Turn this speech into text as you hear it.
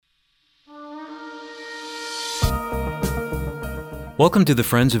Welcome to the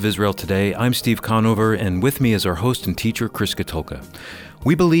Friends of Israel Today. I'm Steve Conover, and with me is our host and teacher, Chris Katulka.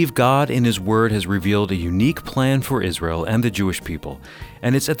 We believe God in His Word has revealed a unique plan for Israel and the Jewish people,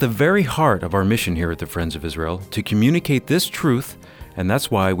 and it's at the very heart of our mission here at the Friends of Israel to communicate this truth, and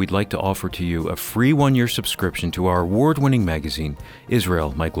that's why we'd like to offer to you a free one-year subscription to our award-winning magazine,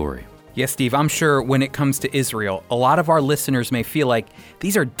 Israel, My Glory. Yes, Steve, I'm sure when it comes to Israel, a lot of our listeners may feel like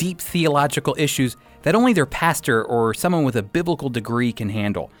these are deep theological issues that only their pastor or someone with a biblical degree can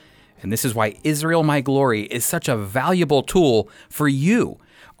handle. And this is why Israel, My Glory is such a valuable tool for you.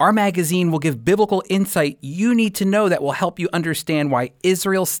 Our magazine will give biblical insight you need to know that will help you understand why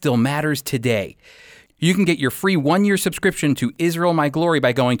Israel still matters today. You can get your free one-year subscription to Israel, My Glory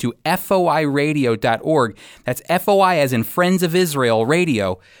by going to foiradio.org. That's FOI as in Friends of Israel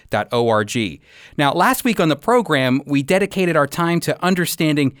Radio.org. Now, last week on the program, we dedicated our time to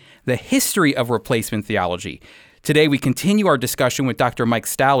understanding the history of replacement theology. Today, we continue our discussion with Dr. Mike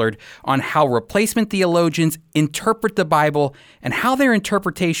Stallard on how replacement theologians interpret the Bible and how their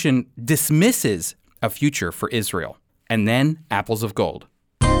interpretation dismisses a future for Israel. And then, apples of gold.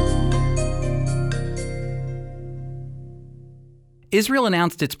 Israel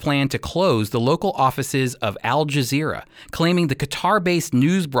announced its plan to close the local offices of Al Jazeera, claiming the Qatar-based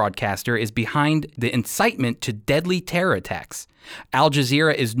news broadcaster is behind the incitement to deadly terror attacks. Al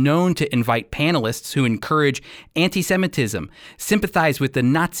Jazeera is known to invite panelists who encourage anti-Semitism, sympathize with the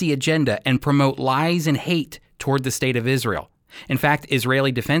Nazi agenda, and promote lies and hate toward the state of Israel. In fact,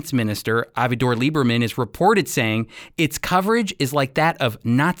 Israeli Defense Minister Avigdor Lieberman is reported saying its coverage is like that of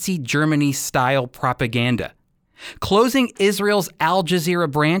Nazi Germany-style propaganda. Closing Israel's Al Jazeera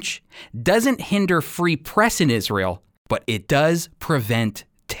branch doesn't hinder free press in Israel, but it does prevent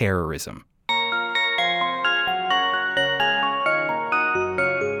terrorism.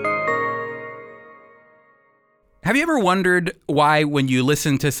 Have you ever wondered why, when you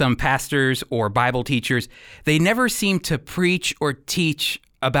listen to some pastors or Bible teachers, they never seem to preach or teach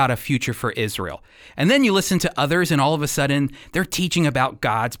about a future for Israel? And then you listen to others and all of a sudden they're teaching about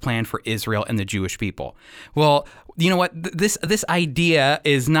God's plan for Israel and the Jewish people. Well, you know what? This idea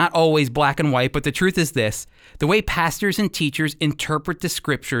is not always black and white, but the truth is this: the way pastors and teachers interpret the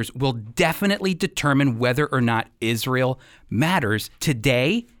scriptures will definitely determine whether or not Israel matters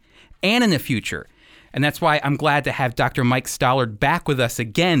today and in the future. And that's why I'm glad to have Dr. Mike Stallard back with us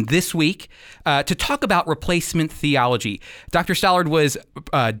again this week to talk about replacement theology. Dr. Stallard was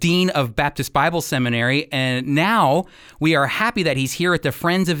Dean of Baptist Bible Seminary, and now we are happy that he's here at the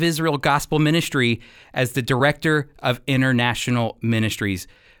Friends of Israel Gospel Ministry as the Director of International Ministries.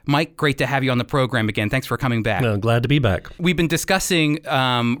 Mike, great to have you on the program again. Thanks for coming back. No, glad to be back. We've been discussing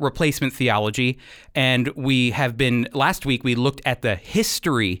replacement theology, and last week we looked at the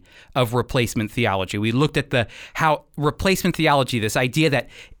history of replacement theology. We looked at how replacement theology, this idea that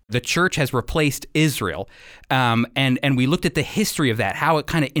the church has replaced Israel, and we looked at the history of that, how it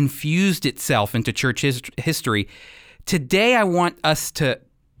kind of infused itself into church history. Today I want us to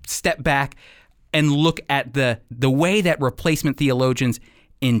step back and look at the way that replacement theologians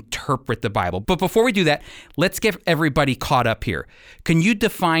interpret the Bible. But before we do that, let's get everybody caught up here. Can you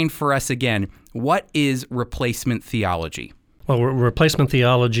define for us again, what is replacement theology? Well, replacement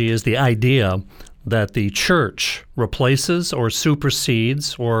theology is the idea that the church replaces or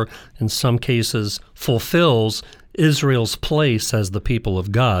supersedes, or in some cases fulfills, Israel's place as the people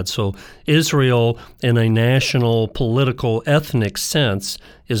of God. So Israel, in a national, political, ethnic sense,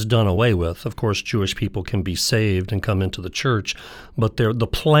 is done away with. Of course, Jewish people can be saved and come into the church, but the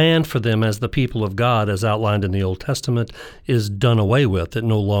plan for them as the people of God, as outlined in the Old Testament, is done away with. It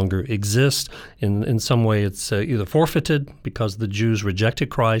no longer exists. In some way, it's either forfeited because the Jews rejected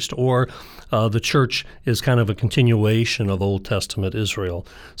Christ, or the church is kind of a continuation of Old Testament Israel.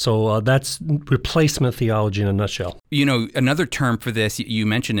 So that's replacement theology in a nutshell. You know, another term for this, you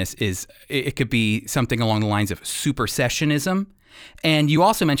mentioned this, is it could be something along the lines of supersessionism. And you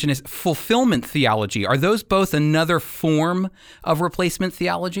also mentioned this fulfillment theology. Are those both another form of replacement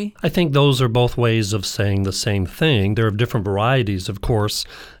theology? I think those are both ways of saying the same thing. There are different varieties, of course,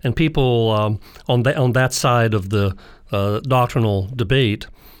 and people on that side of the doctrinal debate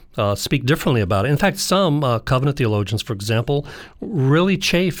speak differently about it. In fact, some covenant theologians, for example, really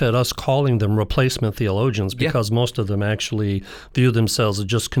chafe at us calling them replacement theologians because most of them actually view themselves as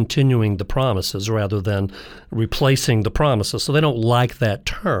just continuing the promises rather than replacing the promises. So they don't like that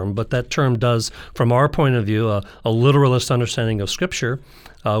term, but that term does, from our point of view, a literalist understanding of Scripture,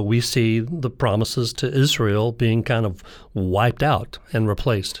 we see the promises to Israel being kind of wiped out and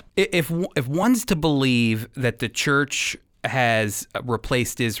replaced. If one's to believe that the church has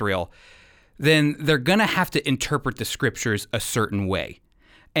replaced Israel, then they're going to have to interpret the scriptures a certain way.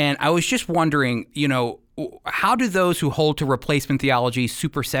 And I was just wondering, how do those who hold to replacement theology,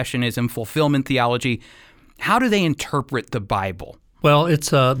 supersessionism, fulfillment theology, how do they interpret the Bible? Well, it's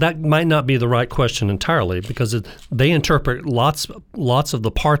that might not be the right question entirely, because they interpret lots of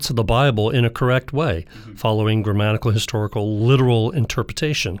the parts of the Bible in a correct way, following grammatical, historical, literal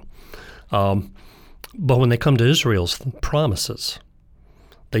interpretation. But when they come to Israel's promises,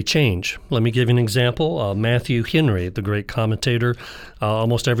 they change. Let me give you an example. Matthew Henry, the great commentator,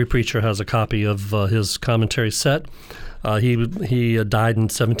 almost every preacher has a copy of his commentary set. He died in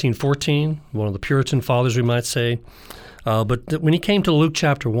 1714, one of the Puritan fathers, we might say. But when he came to Luke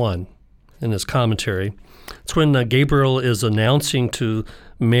chapter 1 in his commentary, it's when Gabriel is announcing to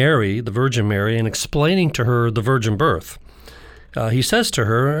Mary, the Virgin Mary, and explaining to her the virgin birth. He says to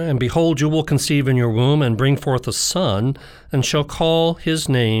her, "And behold, you will conceive in your womb and bring forth a son, and shall call his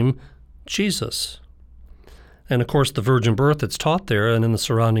name Jesus." And of course, the virgin birth that's taught there and in the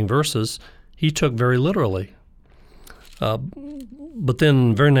surrounding verses, he took very literally. But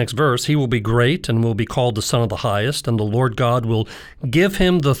then, very next verse, "He will be great and will be called the Son of the Highest, and the Lord God will give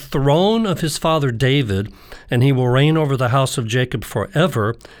him the throne of his father David, and he will reign over the house of Jacob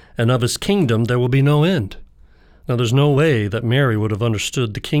forever, and of his kingdom there will be no end." Now, there's no way that Mary would have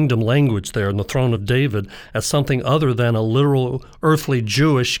understood the kingdom language there in the throne of David as something other than a literal earthly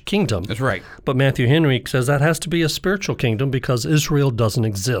Jewish kingdom. That's right. But Matthew Henry says that has to be a spiritual kingdom because Israel doesn't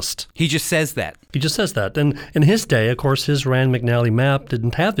exist. He just says that. He just says that. And in his day, of course, his Rand McNally map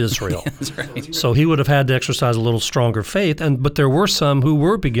didn't have Israel. That's right. So he would have had to exercise a little stronger faith. But there were some who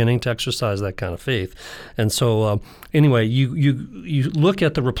were beginning to exercise that kind of faith. And so anyway, you look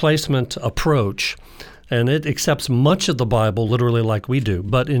at the replacement approach, and it accepts much of the Bible literally like we do.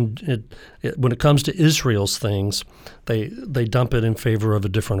 But when it comes to Israel's things, they dump it in favor of a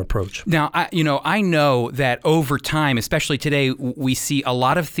different approach. Now, I know that over time, especially today, we see a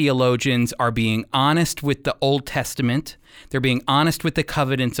lot of theologians are being honest with the Old Testament. They're being honest with the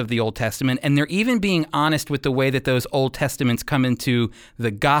covenants of the Old Testament, and they're even being honest with the way that those Old Testaments come into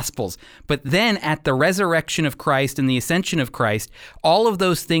the Gospels. But then at the resurrection of Christ and the ascension of Christ, all of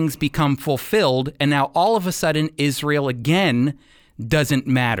those things become fulfilled, and now all of a sudden Israel again doesn't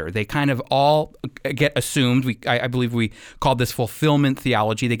matter. They kind of all get assumed. I believe we call this fulfillment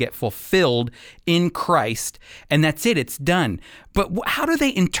theology. They get fulfilled in Christ, and that's it. It's done. But how do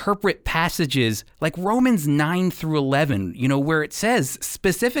they interpret passages like Romans 9 through 11, where it says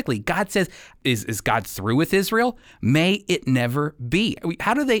specifically, God says, is God through with Israel? May it never be.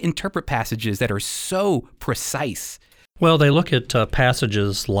 How do they interpret passages that are so precise? Well, they look at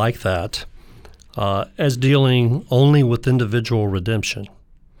passages like that as dealing only with individual redemption.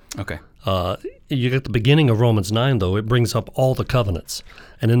 Okay. You get the beginning of Romans 9, though. It brings up all the covenants.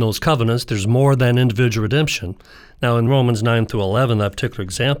 And in those covenants, there's more than individual redemption. Now, in Romans 9 through 11, that particular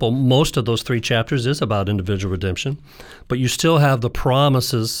example, most of those 3 chapters is about individual redemption. But you still have the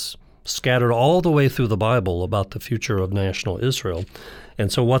promises scattered all the way through the Bible about the future of national Israel. And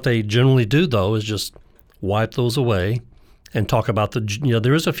so what they generally do, though, is just wipe those away and talk about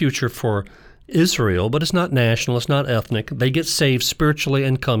there is a future for Israel, but it's not national, it's not ethnic. They get saved spiritually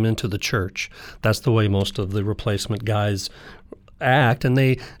and come into the church. That's the way most of the replacement guys act, and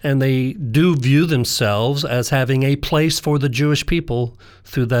they do view themselves as having a place for the Jewish people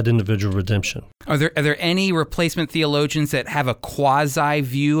through that individual redemption. Are there any replacement theologians that have a quasi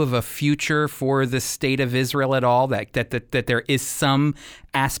view of a future for the state of Israel at all? That there is some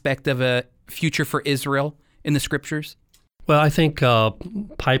aspect of a future for Israel in the scriptures? Well, I think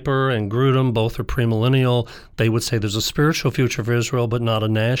Piper and Grudem both are premillennial. They would say there's a spiritual future for Israel, but not a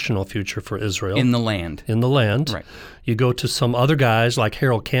national future for Israel. In the land. In the land. Right. You go to some other guys like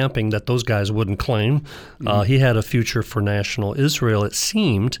Harold Camping that those guys wouldn't claim. He had a future for national Israel, it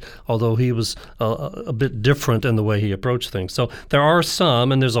seemed, although he was a bit different in the way he approached things. So there are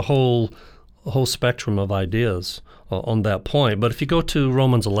some, and there's a whole spectrum of ideas on that point. But if you go to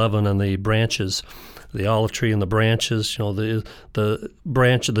Romans 11 and the branches, the olive tree and the branches,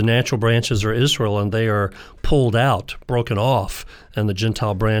 the natural branches are Israel, and they are pulled out, broken off, and the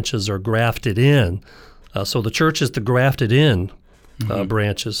Gentile branches are grafted in. So the church is the grafted in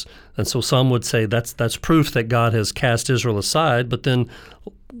branches. And so some would say that's proof that God has cast Israel aside, but then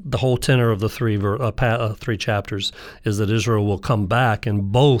the whole tenor of the 3 chapters is that Israel will come back,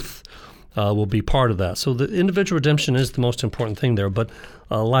 and both will be part of that. So the individual redemption is the most important thing there, but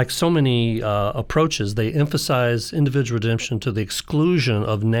like so many approaches, they emphasize individual redemption to the exclusion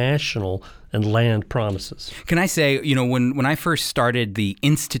of national and land promises. Can I say, when I first started the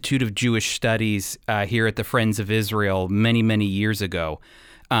Institute of Jewish Studies here at the Friends of Israel many, many years ago,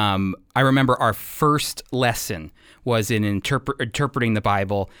 I remember our first lesson was in interpreting the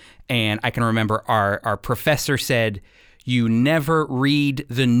Bible, and I can remember our professor said, you never read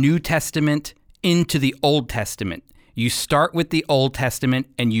the New Testament into the Old Testament. You start with the Old Testament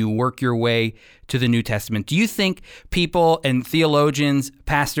and you work your way to the New Testament. Do you think people and theologians,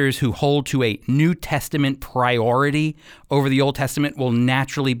 pastors who hold to a New Testament priority over the Old Testament will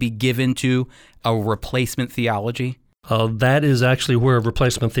naturally be given to a replacement theology? That is actually where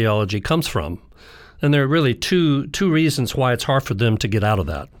replacement theology comes from. And there are really two reasons why it's hard for them to get out of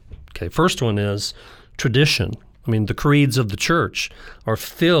that. Okay, first one is tradition. I mean, the creeds of the church are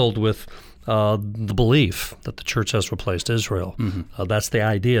filled with the belief that the church has replaced Israel. Mm-hmm. That's the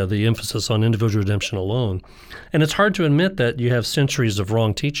idea, the emphasis on individual redemption alone. And it's hard to admit that you have centuries of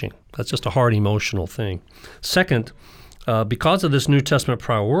wrong teaching. That's just a hard emotional thing. Second, because of this New Testament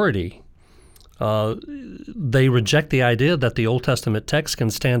priority, they reject the idea that the Old Testament text can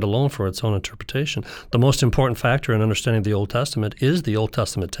stand alone for its own interpretation. The most important factor in understanding the Old Testament is the Old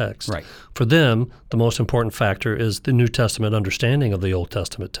Testament text. Right. For them, the most important factor is the New Testament understanding of the Old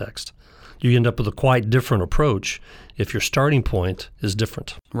Testament text. You end up with a quite different approach if your starting point is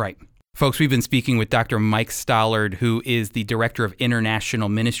different. Right. Folks, we've been speaking with Dr. Mike Stallard, who is the Director of International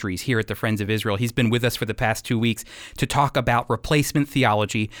Ministries here at the Friends of Israel. He's been with us for the past 2 weeks to talk about replacement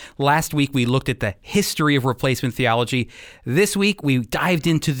theology. Last week, we looked at the history of replacement theology. This week, we dived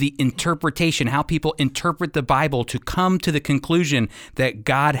into the interpretation, how people interpret the Bible to come to the conclusion that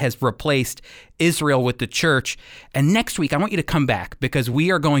God has replaced Israel with the church. And next week, I want you to come back because we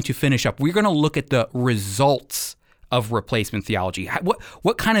are going to finish up. We're going to look at the results of replacement theology.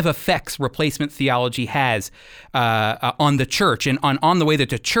 What kind of effects replacement theology has on the church and on the way that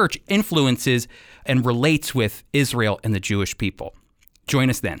the church influences and relates with Israel and the Jewish people. Join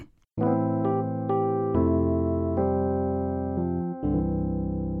us then.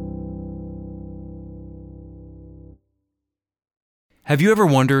 Have you ever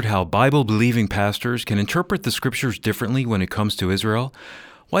wondered how Bible-believing pastors can interpret the Scriptures differently when it comes to Israel?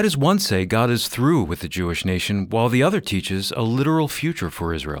 Why does one say God is through with the Jewish nation while the other teaches a literal future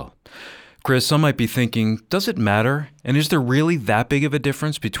for Israel? Chris, some might be thinking, does it matter? And is there really that big of a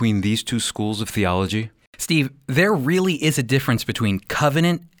difference between these two schools of theology? Steve, there really is a difference between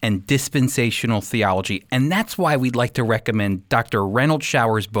covenant and dispensational theology, and that's why we'd like to recommend Dr. Reynold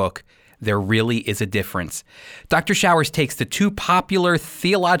Shower's book, There Really Is a Difference. Dr. Showers takes the two popular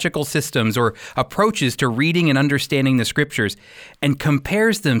theological systems or approaches to reading and understanding the Scriptures and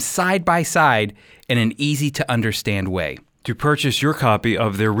compares them side by side in an easy-to-understand way. To purchase your copy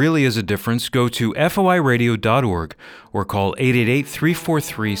of There Really Is a Difference, go to foiradio.org or call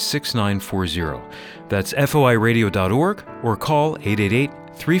 888-343-6940. That's foiradio.org or call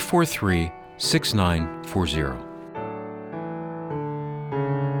 888-343-6940.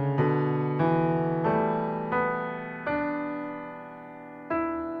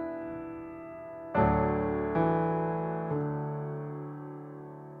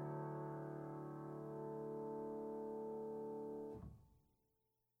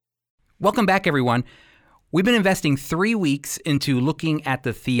 Welcome back, everyone. We've been investing 3 weeks into looking at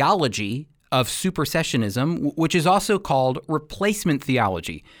the theology of supersessionism, which is also called replacement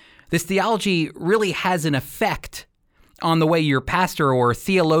theology. This theology really has an effect on the way your pastor or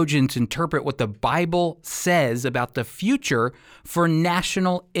theologians interpret what the Bible says about the future for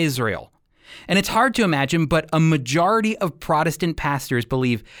national Israel. And it's hard to imagine, but a majority of Protestant pastors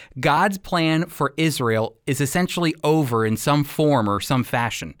believe God's plan for Israel is essentially over in some form or some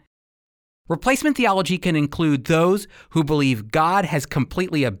fashion. Replacement theology can include those who believe God has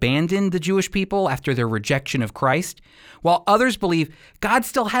completely abandoned the Jewish people after their rejection of Christ, while others believe God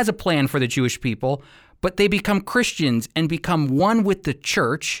still has a plan for the Jewish people, but they become Christians and become one with the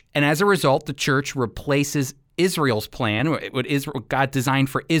church, and as a result, the church replaces Israel's plan, what God designed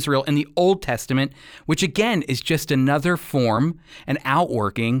for Israel in the Old Testament, which again is just another form and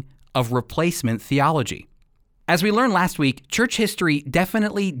outworking of replacement theology. As we learned last week, church history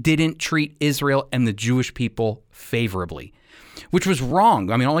definitely didn't treat Israel and the Jewish people favorably, which was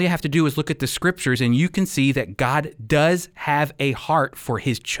wrong. I mean, all you have to do is look at the Scriptures and you can see that God does have a heart for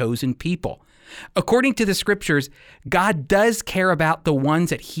his chosen people. According to the Scriptures, God does care about the ones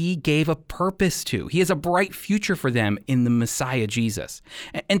that he gave a purpose to. He has a bright future for them in the Messiah, Jesus.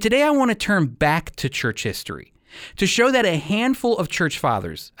 And today I want to turn back to church history to show that a handful of church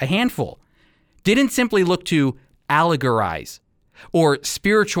fathers, didn't simply look to allegorize or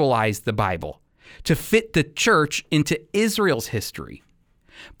spiritualize the Bible to fit the church into Israel's history.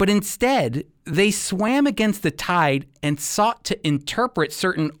 But instead, they swam against the tide and sought to interpret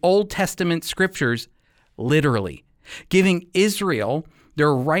certain Old Testament scriptures literally, giving Israel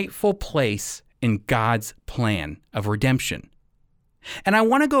their rightful place in God's plan of redemption. And I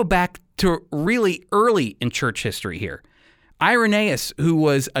want to go back to really early in church history here. Irenaeus, who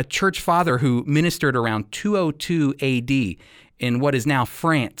was a church father who ministered around 202 AD in what is now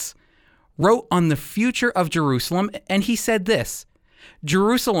France, wrote on the future of Jerusalem, and he said this: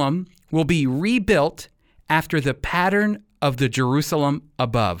 Jerusalem will be rebuilt after the pattern of the Jerusalem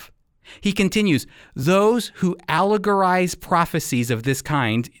above. He continues, those who allegorize prophecies of this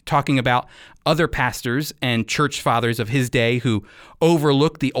kind, talking about other pastors and church fathers of his day who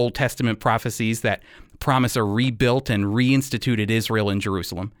overlooked the Old Testament prophecies that promise a rebuilt and reinstituted Israel in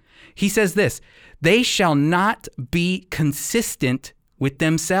Jerusalem. He says this: they shall not be consistent with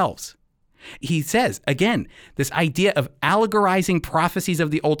themselves. He says, again, this idea of allegorizing prophecies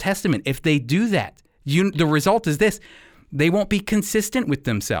of the Old Testament, if they do that, the result is this: they won't be consistent with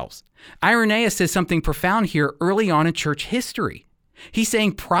themselves. Irenaeus says something profound here early on in church history. He's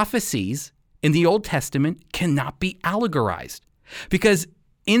saying prophecies in the Old Testament cannot be allegorized because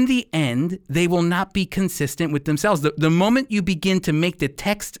in the end, they will not be consistent with themselves. The moment you begin to make the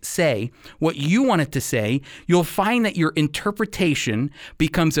text say what you want it to say, you'll find that your interpretation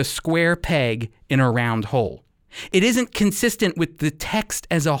becomes a square peg in a round hole. It isn't consistent with the text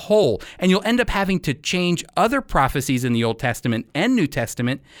as a whole, and you'll end up having to change other prophecies in the Old Testament and New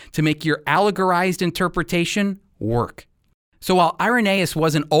Testament to make your allegorized interpretation work. So while Irenaeus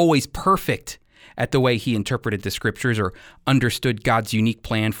wasn't always perfect at the way he interpreted the scriptures or understood God's unique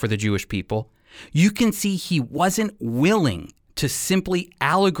plan for the Jewish people, you can see he wasn't willing to simply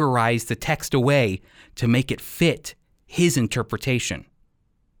allegorize the text away to make it fit his interpretation.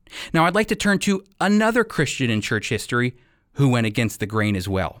 Now, I'd like to turn to another Christian in church history who went against the grain as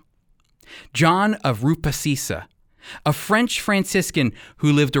well. John of Replacement, a French Franciscan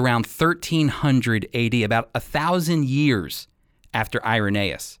who lived around 1300 AD, about 1,000 years after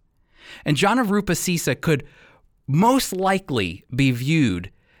Irenaeus. And John of Replacement could most likely be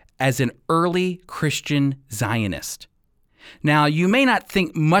viewed as an early Christian Zionist. Now, you may not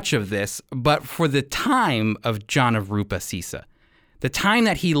think much of this, but for the time of John of Replacement, the time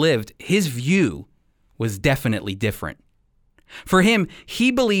that he lived, his view was definitely different. For him,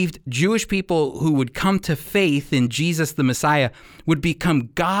 he believed Jewish people who would come to faith in Jesus the Messiah would become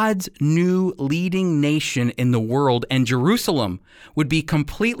God's new leading nation in the world, and Jerusalem would be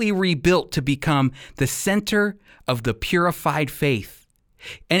completely rebuilt to become the center of the purified faith.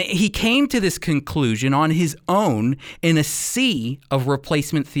 And he came to this conclusion on his own in a sea of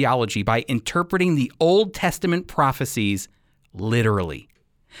replacement theology by interpreting the Old Testament prophecies literally.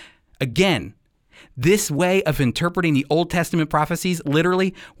 Again, this way of interpreting the Old Testament prophecies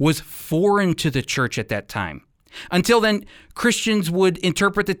literally was foreign to the church at that time. Until then, Christians would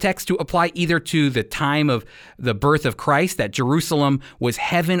interpret the text to apply either to the time of the birth of Christ, that Jerusalem was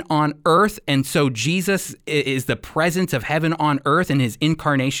heaven on earth, and so Jesus is the presence of heaven on earth in his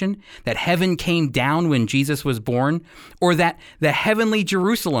incarnation, that heaven came down when Jesus was born, or that the heavenly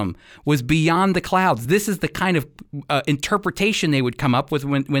Jerusalem was beyond the clouds. This is the kind of interpretation they would come up with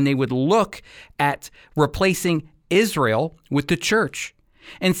when they would look at replacing Israel with the church.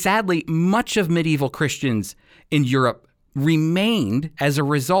 And sadly, much of medieval Christians in Europe remained, as a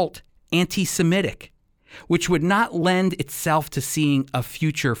result, anti-Semitic, which would not lend itself to seeing a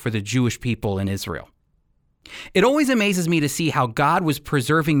future for the Jewish people in Israel. It always amazes me to see how God was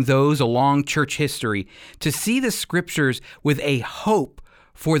preserving those along church history to see the scriptures with a hope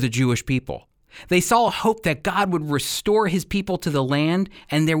for the Jewish people. They saw a hope that God would restore his people to the land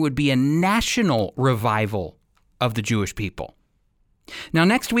and there would be a national revival of the Jewish people. Now,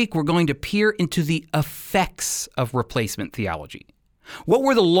 next week, we're going to peer into the effects of replacement theology. What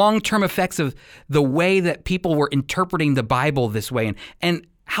were the long-term effects of the way that people were interpreting the Bible this way, and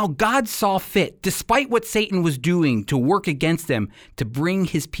how God saw fit, despite what Satan was doing to work against them, to bring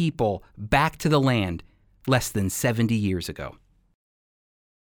his people back to the land less than 70 years ago.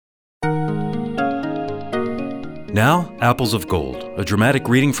 Now, Apples of Gold, a dramatic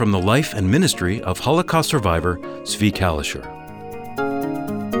reading from the life and ministry of Holocaust survivor Zvi Kalisher.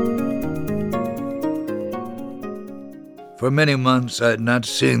 For many months, I had not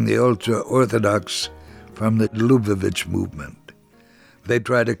seen the ultra-Orthodox from the Lubavitch movement. They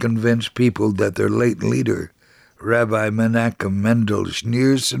tried to convince people that their late leader, Rabbi Menachem Mendel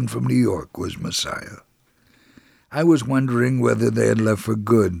Schneerson from New York, was Messiah. I was wondering whether they had left for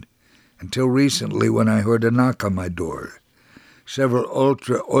good, until recently when I heard a knock on my door. Several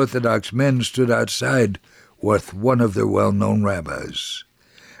ultra-Orthodox men stood outside with one of their well-known rabbis.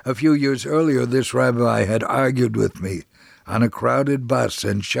 A few years earlier, this rabbi had argued with me on a crowded bus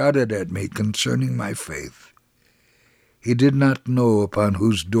and shouted at me concerning my faith. He did not know upon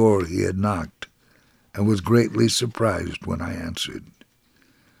whose door he had knocked, and was greatly surprised when I answered.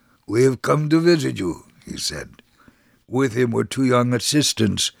 "We have come to visit you," he said. With him were 2 young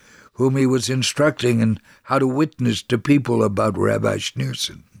assistants whom he was instructing in how to witness to people about Rabbi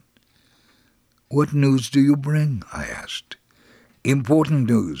Schneerson. "What news do you bring?" I asked. "Important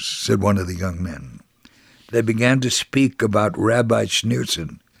news," said one of the young men. They began to speak about Rabbi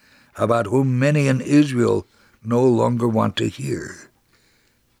Schneerson, about whom many in Israel no longer want to hear.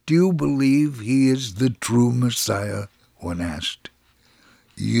 "Do you believe he is the true Messiah?" one asked.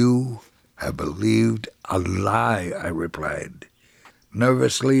 "You have believed a lie," I replied.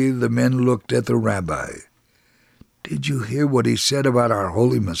 Nervously, the men looked at the rabbi. "Did you hear what he said about our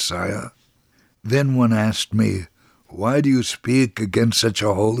holy Messiah?" Then one asked me, "Why do you speak against such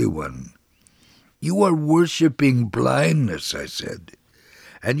a holy one?" "You are worshiping blindness," I said,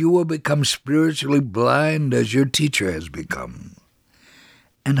 "and you will become spiritually blind as your teacher has become."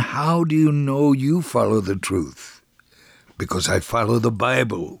 "And how do you know you follow the truth?" "Because I follow the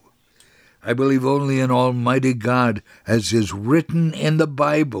Bible. I believe only in Almighty God as is written in the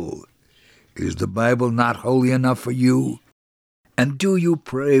Bible. Is the Bible not holy enough for you? And do you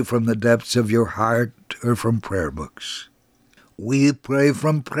pray from the depths of your heart or from prayer books?" "We pray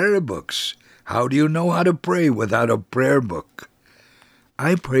from prayer books." "How do you know how to pray without a prayer book?"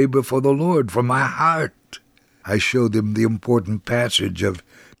 "I pray before the Lord from my heart." I showed them the important passage of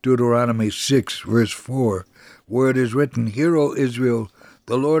Deuteronomy 6, verse 4, where it is written, "Hear, O Israel,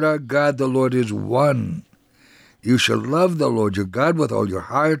 the Lord our God, the Lord is one. You shall love the Lord your God with all your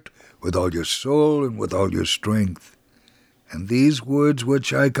heart, with all your soul, and with all your strength. And these words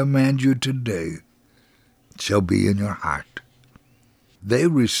which I command you today shall be in your heart." They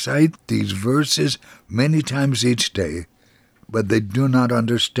recite these verses many times each day, but they do not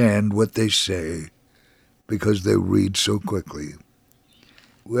understand what they say because they read so quickly.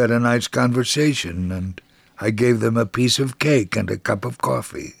 We had a nice conversation, and I gave them a piece of cake and a cup of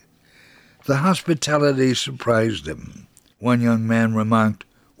coffee. The hospitality surprised them. One young man remarked,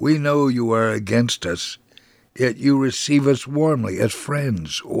 "We know you are against us, yet you receive us warmly as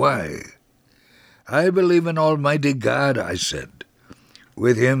friends. Why?" "I believe in Almighty God," I said.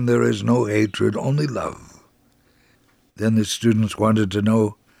 "With him there is no hatred, only love." Then the students wanted to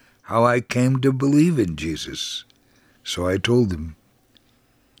know how I came to believe in Jesus. So I told them.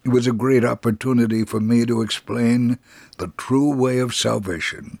 It was a great opportunity for me to explain the true way of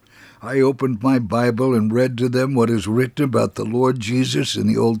salvation. I opened my Bible and read to them what is written about the Lord Jesus in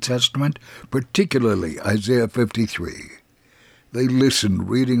the Old Testament, particularly Isaiah 53. They listened,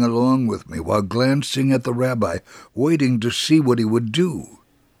 reading along with me, while glancing at the rabbi, waiting to see what he would do.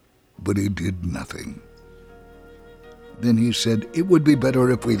 But he did nothing. Then he said, "It would be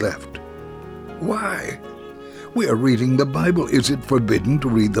better if we left." "Why? We are reading the Bible. Is it forbidden to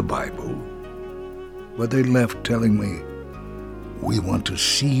read the Bible?" But they left telling me, "We want to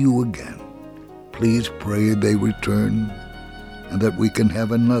see you again. Please pray they return and that we can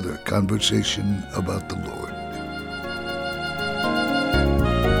have another conversation about the Lord."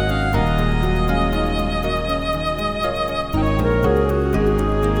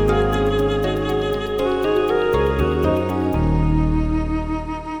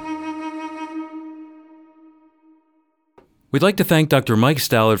 We'd like to thank Dr. Mike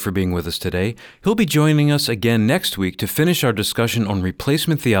Stallard for being with us today. He'll be joining us again next week to finish our discussion on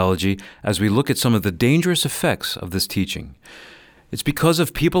replacement theology as we look at some of the dangerous effects of this teaching. It's because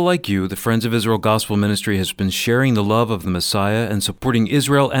of people like you, the Friends of Israel Gospel Ministry has been sharing the love of the Messiah and supporting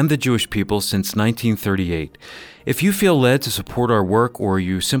Israel and the Jewish people since 1938. If you feel led to support our work or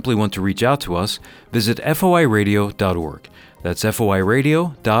you simply want to reach out to us, visit foiradio.org. That's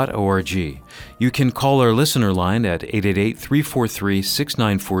foiradio.org. You can call our listener line at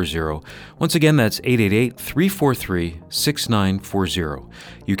 888-343-6940. Once again, that's 888-343-6940.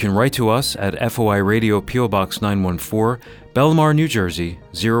 You can write to us at FOI Radio, P.O. Box 914, Belmar, New Jersey,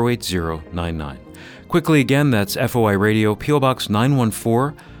 08099. Quickly again, that's FOI Radio, P.O. Box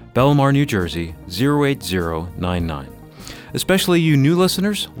 914, Belmar, New Jersey, 08099. Especially you new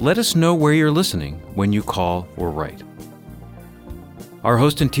listeners, let us know where you're listening when you call or write. Our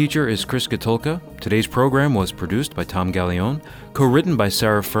host and teacher is Chris Katulka. Today's program was produced by Tom Gallione, co-written by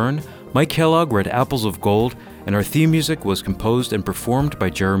Sarah Fern, Mike Kellogg read Apples of Gold, and our theme music was composed and performed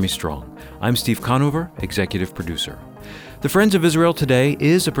by Jeremy Strong. I'm Steve Conover, executive producer. The Friends of Israel Today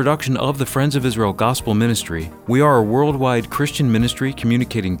is a production of the Friends of Israel Gospel Ministry. We are a worldwide Christian ministry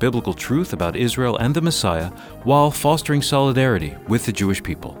communicating biblical truth about Israel and the Messiah while fostering solidarity with the Jewish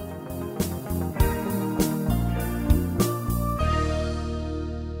people.